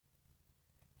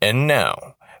And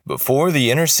now, before the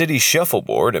Inner-City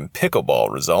Shuffleboard and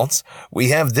Pickleball results, we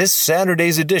have this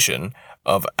Saturday's edition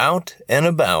of Out and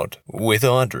About with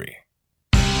Audrey.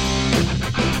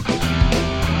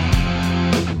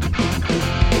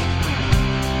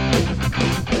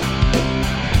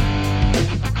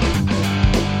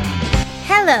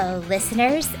 Hello,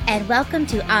 listeners, and welcome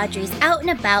to Audrey's Out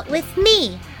and About with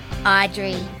me,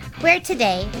 Audrey, where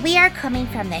today we are coming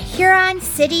from the Huron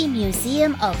City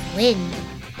Museum of Wind.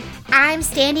 I'm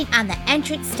standing on the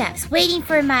entrance steps waiting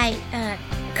for my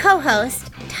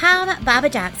co-host, Tom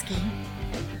Babajowski.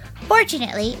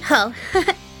 Fortunately,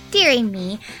 dearie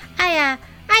me,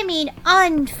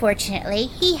 unfortunately,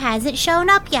 he hasn't shown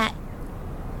up yet.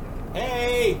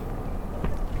 Hey!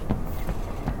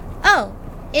 Oh,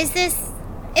 is this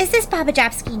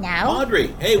Babajowski now? Audrey,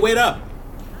 hey, wait up.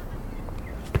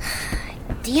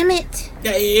 Damn it.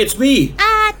 Yeah, it's me.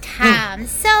 Tom,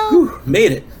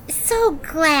 Made it. So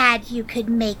glad you could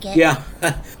make it. Yeah.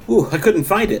 I couldn't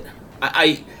find it.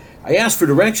 I asked for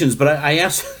directions, but I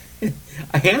asked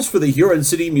I asked for the Huron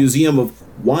City Museum of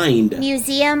Wind.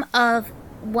 Museum of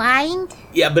Wind?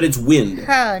 Yeah, but it's wind.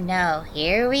 Oh no,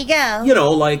 here we go. You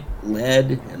know, like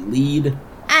lead and lead.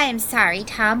 I'm sorry,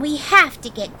 Tom, we have to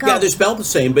get going. Yeah, they're spelled the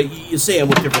same, but you say them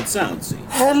with different sounds, see?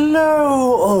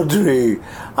 Hello, Audrey.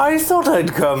 I thought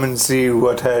I'd come and see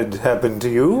what had happened to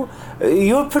you.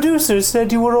 Your producer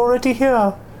said you were already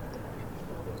here.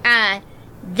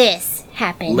 This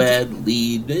happened. Lead,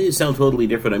 lead, they sound totally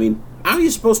different. I mean, how are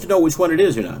you supposed to know which one it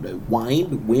is or not?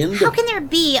 Wind, wind? How can there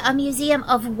be a museum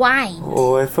of wine?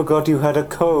 Oh, I forgot you had a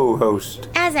co-host.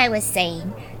 As I was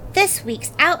saying, this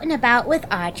week's Out and About with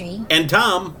Audrey. And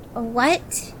Tom.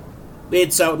 What?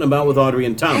 It's Out and About with Audrey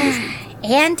and Tom this week.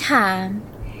 And Tom.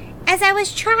 As I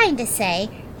was trying to say,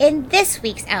 in this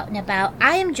week's Out and About,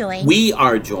 We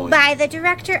are joined by the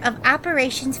Director of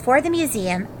Operations for the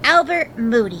museum, Albert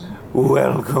Moody.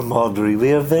 Welcome, Audrey.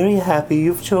 We are very happy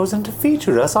you've chosen to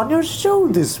feature us on your show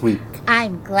this week.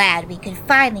 I'm glad we could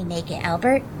finally make it,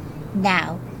 Albert.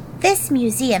 Now, this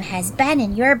museum has been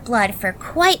in your blood for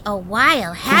quite a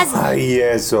while, hasn't it?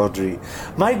 Yes, Audrey.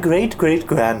 My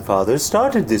great-great-grandfather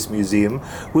started this museum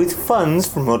with funds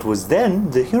from what was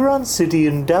then the Huron City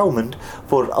Endowment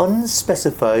for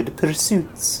Unspecified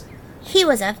Pursuits. He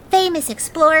was a famous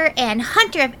explorer and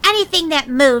hunter of anything that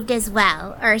moved as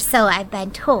well, or so I've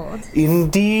been told.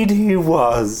 Indeed he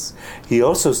was. He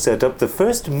also set up the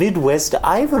first Midwest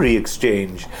Ivory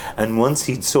Exchange, and once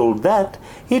he'd sold that,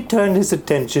 he turned his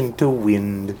attention to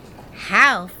wind.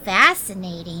 How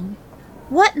fascinating.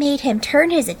 What made him turn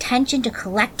his attention to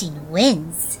collecting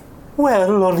winds?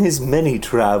 Well, on his many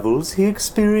travels, he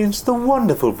experienced the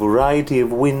wonderful variety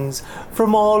of winds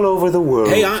from all over the world.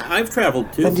 Hey, I've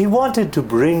traveled too. And he wanted to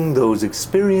bring those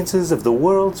experiences of the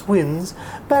world's winds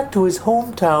back to his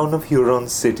hometown of Huron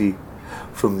City.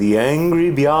 From the angry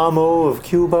Biamo of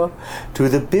Cuba to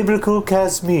the biblical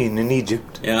Casmine in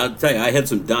Egypt. Yeah, I'll tell you, I had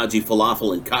some dodgy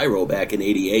falafel in Cairo back in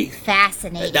 '88.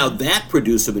 Fascinating. Now that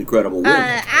produced some incredible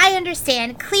wind. I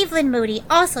understand Cleveland Moody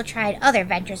also tried other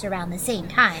ventures around the same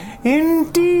time.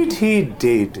 Indeed he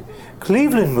did.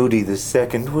 Cleveland Moody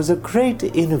II was a great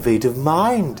innovative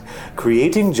mind,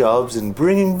 creating jobs and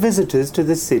bringing visitors to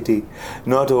the city.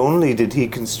 Not only did he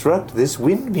construct this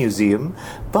wind museum,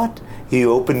 but he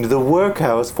opened the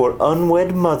workhouse for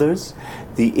unwed mothers,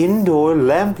 the indoor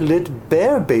lamp-lit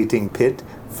bear-baiting pit,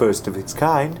 first of its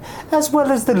kind, as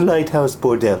well as the Lighthouse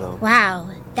Bordello. Wow,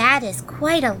 that is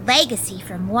quite a legacy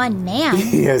from one man.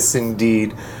 Yes,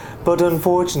 indeed. But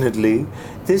unfortunately,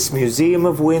 this Museum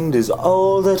of Wind is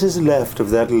all that is left of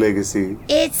that legacy.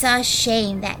 It's a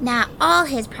shame that not all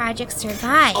his projects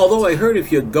survived. Although I heard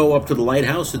if you go up to the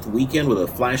lighthouse at the weekend with a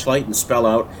flashlight and spell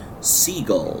out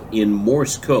Seagull in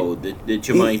Morse code, that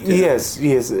you might... Yes.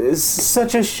 It's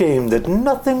such a shame that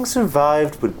nothing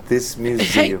survived with this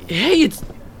museum. Hey,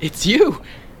 it's you.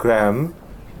 Graham,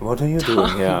 what are you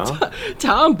doing here?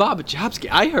 Tom Babajowski,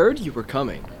 I heard you were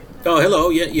coming. Oh, hello.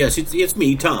 Yes, it's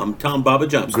me, Tom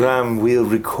Babajowski. Graham, we're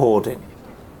recording.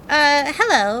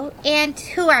 Hello, and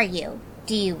who are you?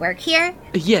 Do you work here?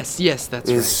 Yes,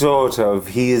 that's right. Sort of.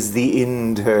 He is the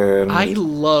intern. I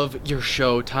love your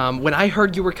show, Tom. When I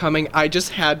heard you were coming, I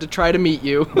just had to try to meet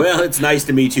you. Well, it's nice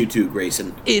to meet you too,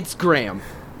 Grayson. It's Graham.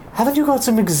 Haven't you got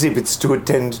some exhibits to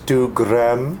attend to,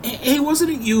 Graham? Hey,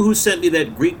 wasn't it you who sent me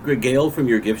that Greek regale from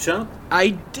your gift shop?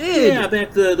 I did. Yeah,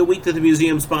 back the week that the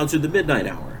museum sponsored the Midnight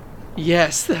Hour.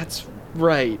 Yes, that's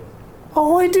right.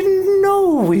 Oh, I didn't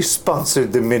know we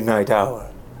sponsored the Midnight Hour.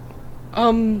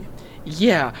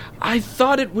 Yeah, I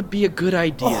thought it would be a good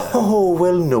idea. Oh,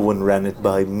 well, no one ran it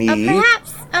by me.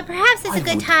 Perhaps Perhaps it's a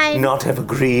good time. Not have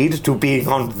agreed to being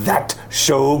on that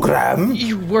show, Graham.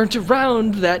 You weren't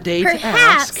around that day to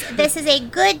Perhaps ask. this is a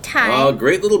good time. Oh,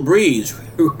 great little breeze.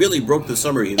 Really broke the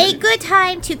summer heat. A good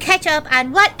time to catch up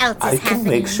on what else is I happening. can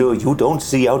make sure you don't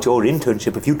see out your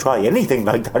internship if you try anything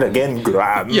like that again,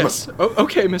 Graham. Yes.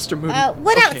 Okay, Mr. Moody.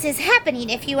 What Okay. else is happening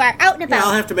if you are out and Yeah, about?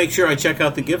 I'll have to make sure I check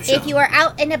out the gift shop. If you are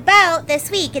out and about this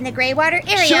week in the Greywater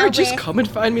area Sure, just with, come and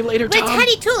find me later, with Tom.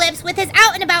 Teddy Tulips with his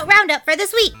out and about roundup for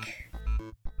this week.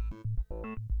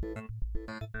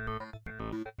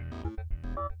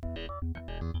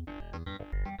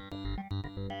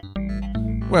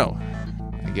 Well,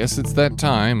 I guess it's that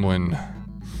time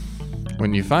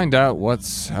when you find out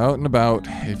what's out and about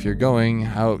if you're going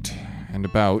out and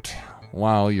about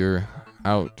while you're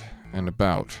out and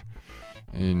about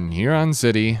in Huron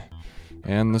City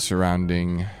and the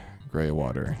surrounding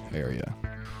Greywater area.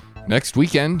 Next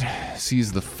weekend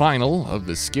sees the final of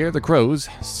the Scare the Crows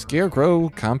Scarecrow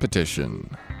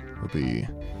competition. We'll be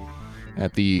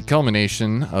at the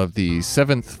culmination of the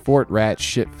 7th Fort Rat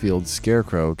Shitfield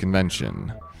Scarecrow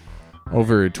Convention.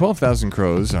 Over 12,000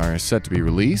 crows are set to be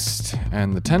released,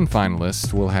 and the 10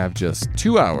 finalists will have just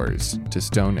 2 hours to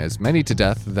stone as many to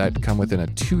death that come within a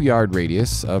 2-yard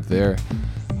radius of their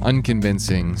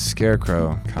unconvincing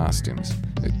scarecrow costumes.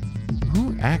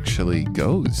 Who actually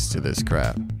goes to this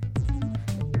crap?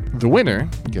 The winner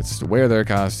gets to wear their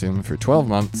costume for 12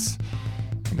 months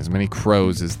and as many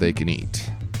crows as they can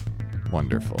eat.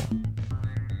 Wonderful.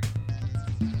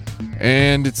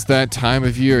 And it's that time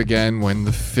of year again when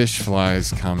the fish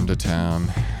flies come to town.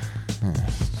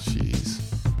 Jeez.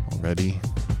 Already?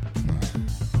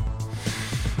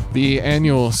 The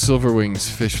annual Silverwings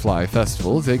Fish Fly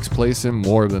Festival takes place in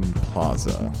Moreland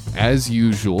Plaza. As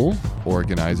usual,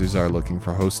 organizers are looking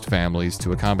for host families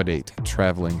to accommodate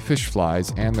traveling fish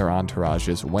flies and their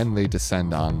entourages when they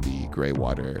descend on the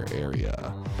Greywater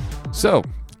area. So,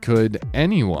 could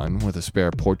anyone with a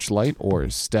spare porch light or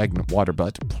stagnant water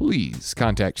butt please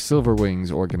contact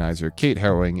Silverwings organizer Kate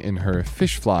Harrowing in her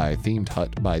fish fly themed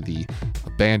hut by the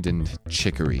abandoned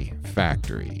Chicory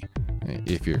Factory?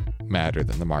 If you're madder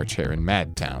than the March Hare in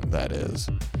Madtown, that is.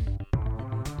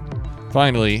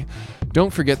 Finally,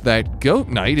 don't forget that Goat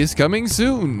Night is coming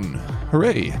soon.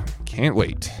 Hooray, can't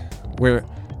wait. Where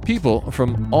people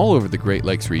from all over the Great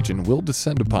Lakes region will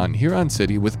descend upon Huron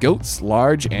City with goats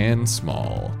large and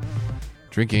small.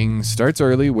 Drinking starts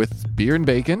early with beer and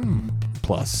bacon,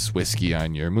 plus whiskey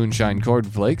on your moonshine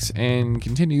cornflakes, and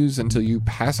continues until you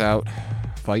pass out,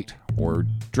 fight, or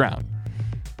drown.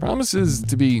 Promises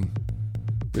to be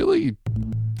really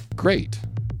great,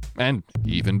 and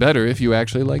even better if you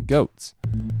actually like goats.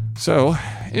 So,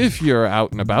 if you're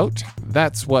out and about,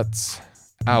 that's what's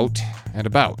out and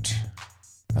about.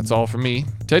 That's all from me,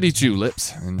 Teddy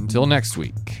Tulips, until next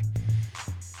week.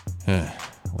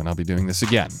 When I'll be doing this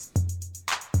again.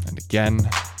 And again.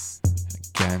 And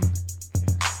again.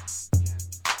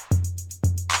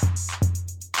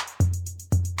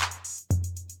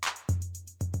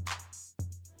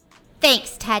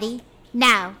 Thanks, Teddy.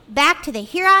 Now, back to the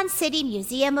Huron City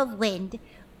Museum of Wind,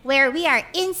 where we are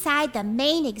inside the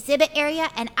main exhibit area,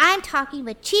 and I'm talking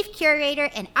with Chief Curator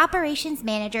and Operations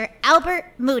Manager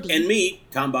Albert Moody. And me,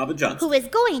 Tom Baba Johnson. Who is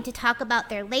going to talk about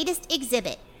their latest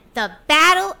exhibit, the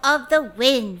Battle of the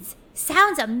Winds.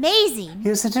 Sounds amazing.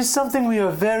 Yes, it is something we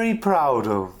are very proud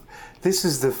of. This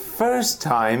is the first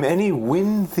time any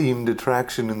wind-themed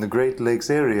attraction in the Great Lakes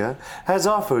area has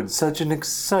offered such an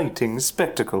exciting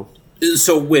spectacle.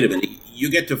 So, wait a minute. You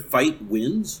get to fight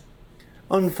winds?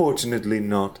 Unfortunately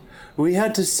not. We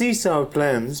had to cease our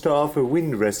plans to offer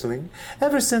wind wrestling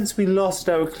ever since we lost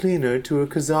our cleaner to a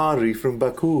Khazari from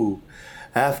Baku,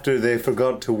 after they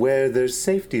forgot to wear their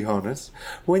safety harness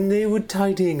when they were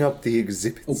tidying up the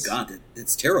exhibits. Oh, God,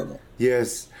 that's terrible.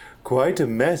 Yes, quite a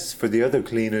mess for the other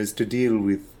cleaners to deal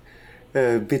with.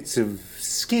 Bits of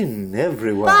skin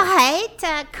everywhere.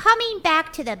 But, coming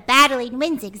back to the Battling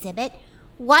Winds exhibit,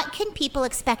 what can people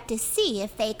expect to see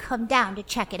if they come down to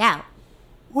check it out?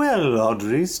 Well,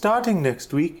 Audrey, starting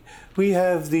next week, we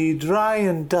have the dry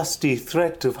and dusty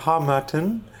threat of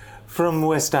Harmattan from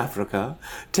West Africa,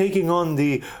 taking on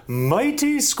the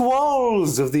mighty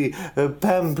squalls of the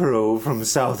Pampero from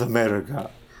South America.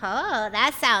 Oh,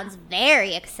 that sounds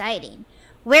very exciting.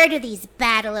 Where do these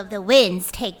Battle of the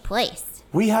Winds take place?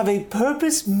 We have a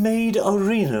purpose-made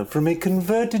arena from a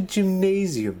converted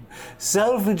gymnasium,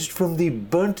 salvaged from the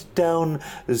burnt-down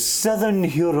Southern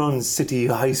Huron City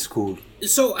High School.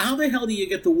 So, how the hell do you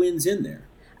get the winds in there?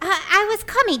 I was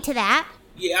coming to that.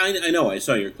 Yeah, I know. I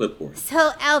saw your clipboard.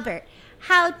 So, Albert,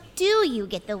 how do you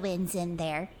get the winds in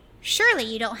there? Surely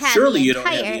you don't have Surely the you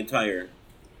entire... don't have the entire...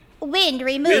 Wind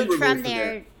removed from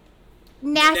their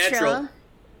natural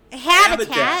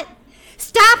habitat.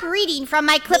 Stop reading from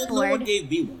my clipboard. Well, no one gave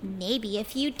me one. Maybe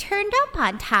if you turned up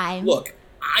on time. Look,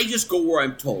 I just go where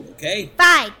I'm told, okay?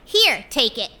 Fine. Here,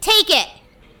 take it. Take it.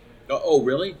 Oh,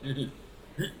 really?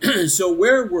 So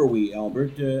where were we,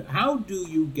 Albert? How do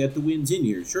you get the winds in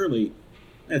here? Surely,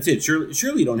 that's it.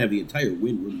 Surely you don't have the entire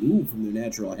wind removed from their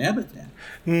natural habitat.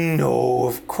 No,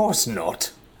 of course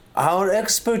not. Our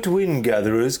expert wind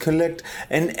gatherers collect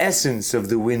an essence of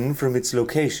the wind from its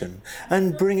location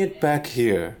and bring it back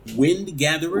here, Wind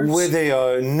gatherers? where they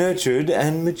are nurtured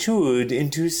and matured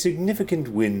into significant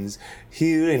winds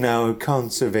here in our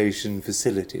conservation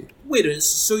facility. Wait a minute,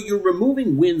 so you're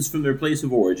removing winds from their place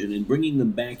of origin and bringing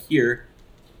them back here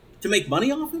to make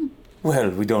money off them? Well,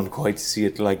 we don't quite see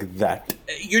it like that.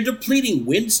 You're depleting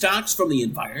wind stocks from the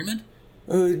environment?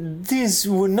 These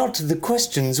were not the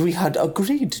questions we had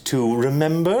agreed to,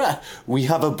 remember? We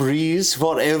have a breeze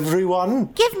for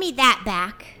everyone. Give me that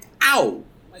back. Ow!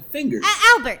 My fingers.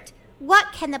 Albert,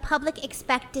 what can the public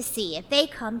expect to see if they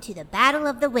come to the Battle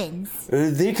of the Winds?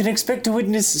 They can expect to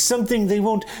witness something they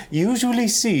won't usually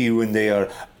see when they are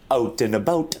out and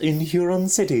about in Huron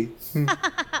City.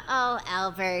 Oh,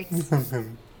 Albert.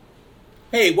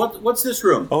 Hey, what's this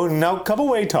room? Oh, now come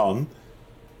away, Tom.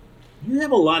 You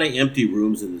have a lot of empty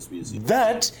rooms in this museum.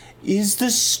 That is the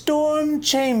Storm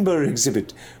Chamber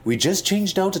exhibit. We just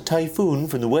changed out a typhoon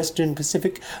from the Western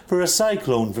Pacific for a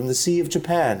cyclone from the Sea of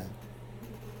Japan.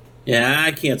 Yeah,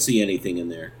 I can't see anything in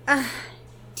there.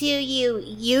 Do you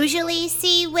usually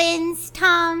see winds,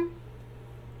 Tom?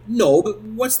 No, but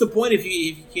what's the point if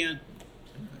you can't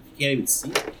even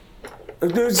see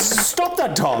it? Stop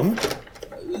that, Tom.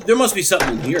 There must be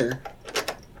something in here.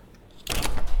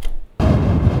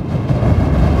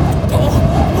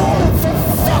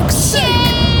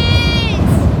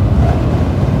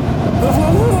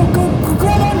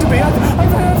 Grab onto me.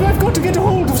 I've got to get a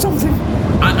hold of something.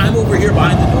 I'm over here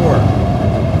behind the door.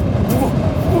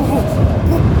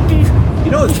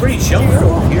 You know, it's pretty sheltered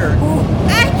over here.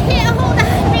 I can't hold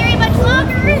on very much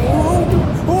longer.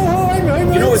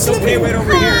 You know, it's okay right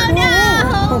over here. Oh, no.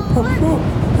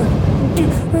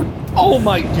 Oh,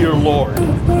 my dear Lord.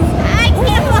 I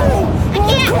can't hold. I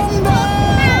can't. Come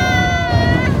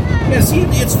back. Yeah, see,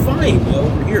 it's fine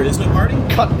over here, isn't it, Marty?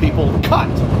 Cut, people, cut.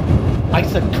 I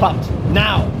said cut,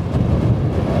 now.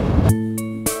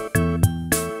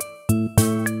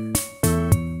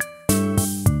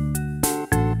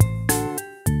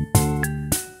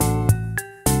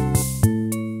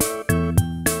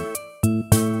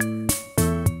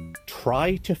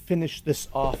 Try to finish this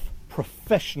off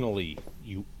professionally,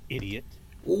 you idiot.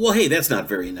 Well, hey, that's not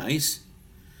very nice.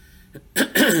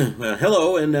 Well,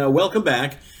 hello and welcome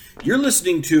back. You're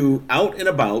listening to Out and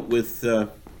About with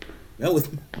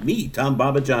me, Tom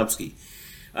Babajowski.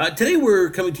 Today we're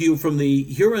coming to you from the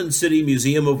Huron City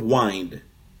Museum of Wind.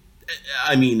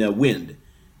 Wind.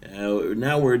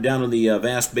 Now we're down in the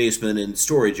vast basement and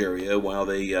storage area while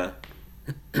they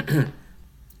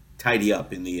tidy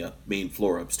up in the main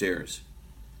floor upstairs.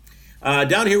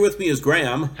 Down here with me is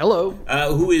Graham. Hello.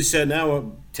 Who is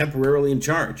now temporarily in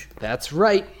charge. That's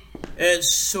right.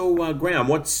 So, Graham,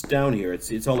 what's down here?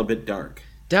 It's all a bit dark.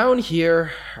 Down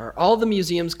here are all the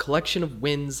museum's collection of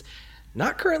winds,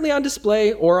 not currently on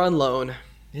display or on loan.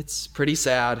 It's pretty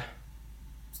sad.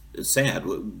 Sad?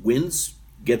 Winds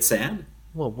get sad?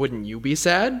 Well, wouldn't you be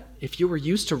sad if you were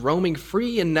used to roaming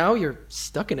free and now you're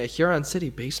stuck in a Huron City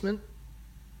basement?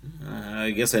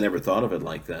 I guess I never thought of it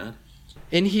like that.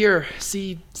 In here,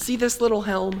 see this little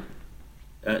helm?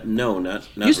 No, not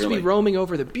Used really. to be roaming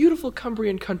over the beautiful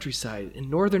Cumbrian countryside in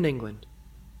northern England.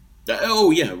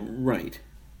 Oh, yeah, right.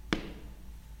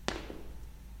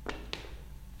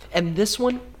 And this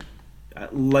one?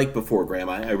 Like before, Graham,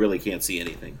 I really can't see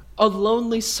anything. A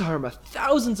lonely Sarma,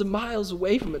 thousands of miles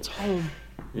away from its home.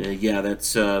 Yeah,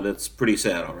 that's pretty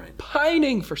sad, all right.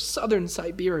 Pining for southern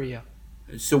Siberia.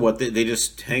 So what, they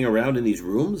just hang around in these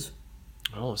rooms?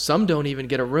 Oh, some don't even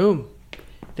get a room.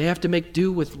 They have to make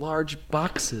do with large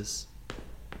boxes.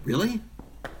 Really?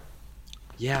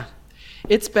 Yeah,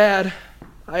 it's bad.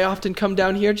 I often come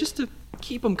down here just to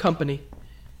keep them company.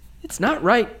 It's not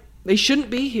right. They shouldn't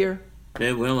be here.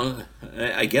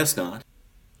 I guess not.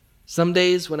 Some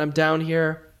days when I'm down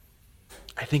here,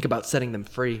 I think about setting them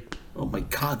free. Oh my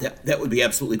God, that would be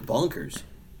absolutely bonkers.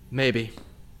 Maybe.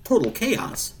 Total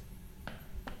chaos.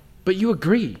 But you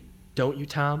agree, don't you,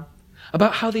 Tom?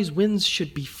 About how these winds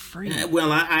should be free. I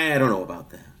don't know about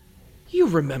that. You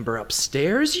remember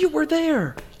upstairs. You were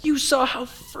there. You saw how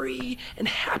free and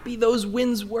happy those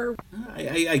winds were.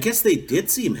 I guess they did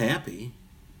seem happy.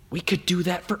 We could do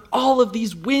that for all of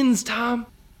these winds, Tom.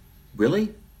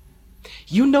 Really?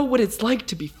 You know what it's like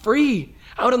to be free,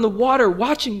 out on the water,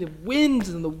 watching the winds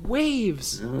and the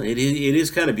waves. Well, it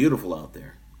is kind of beautiful out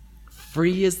there.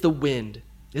 Free as the wind.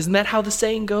 Isn't that how the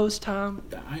saying goes, Tom?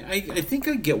 I think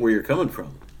I get where you're coming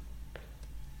from.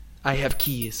 I have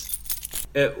keys.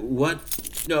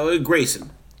 What? No,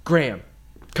 Grayson. Graham,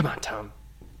 come on, Tom.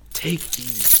 Take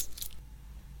these.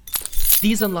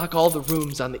 These unlock all the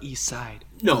rooms on the east side.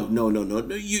 No,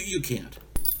 you can't.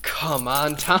 Come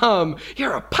on, Tom.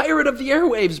 You're a pirate of the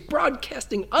airwaves,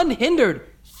 broadcasting unhindered,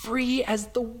 free as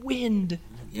the wind.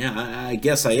 Yeah, I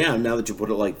guess I am, now that you put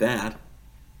it like that.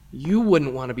 You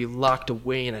wouldn't want to be locked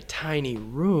away in a tiny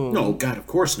room. No, God, of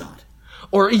course not.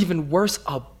 Or even worse,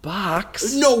 a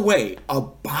box. No way! A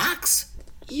box?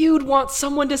 You'd want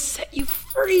someone to set you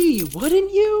free,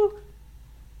 wouldn't you?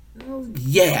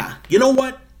 Yeah. You know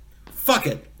what? Fuck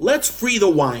it. Let's free the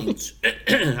winds.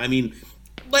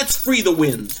 Let's free the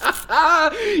winds.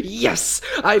 Yes!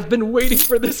 I've been waiting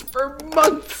for this for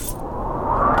months.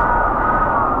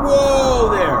 Whoa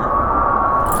there!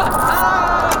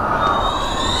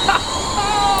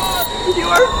 You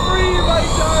are free, my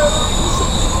darlings!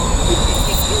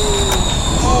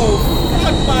 Oh,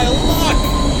 fuck my luck!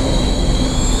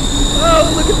 Oh,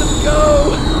 look at them go!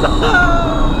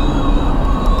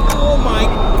 Oh my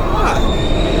God!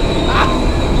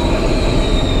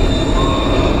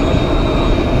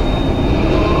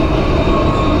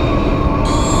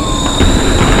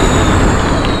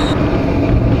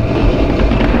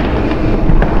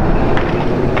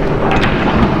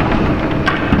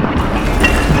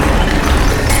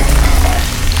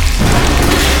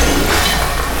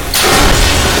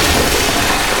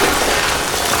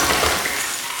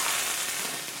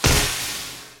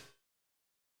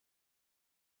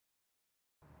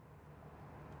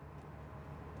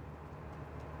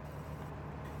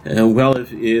 Well,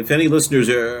 if any listeners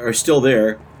are still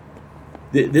there,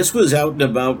 this was Out and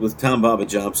About with Tom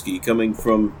Babajomsky, coming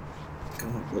from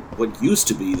what used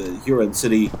to be the Huron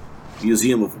City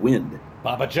Museum of Wind.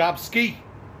 Babajomsky!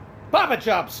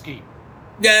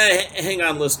 Hang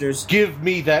on, listeners. Give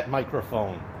me that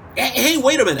microphone. Hey,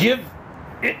 wait a minute. Give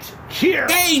it here.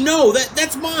 Hey, no,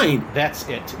 that's mine. That's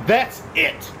it.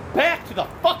 Back to the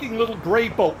fucking little gray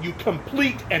boat, you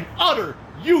complete and utter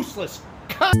useless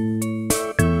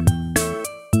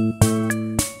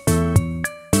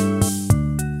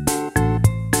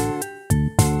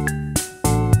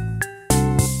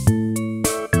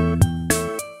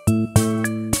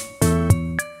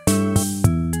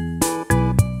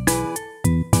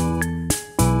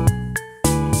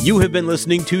You have been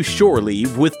listening to Shore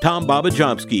Leave with Tom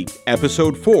Babajomsky,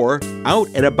 Episode 4, Out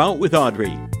and About with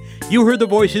Audrey. You heard the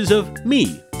voices of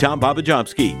me, Tom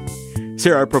Babajomsky,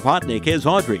 Sarah Propotnik as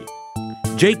Audrey,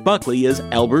 Jake Buckley as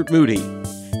Albert Moody,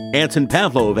 Anson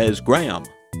Pavlov as Graham,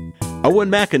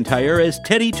 Owen McIntyre as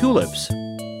Teddy Tulips,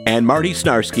 and Marty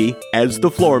Snarsky as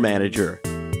the floor manager.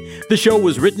 The show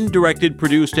was written, directed,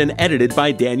 produced, and edited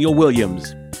by Daniel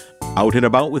Williams. Out and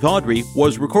About with Audrey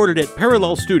was recorded at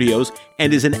Parallel Studios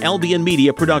and is an Albion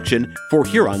Media production for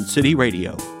Huron City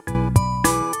Radio.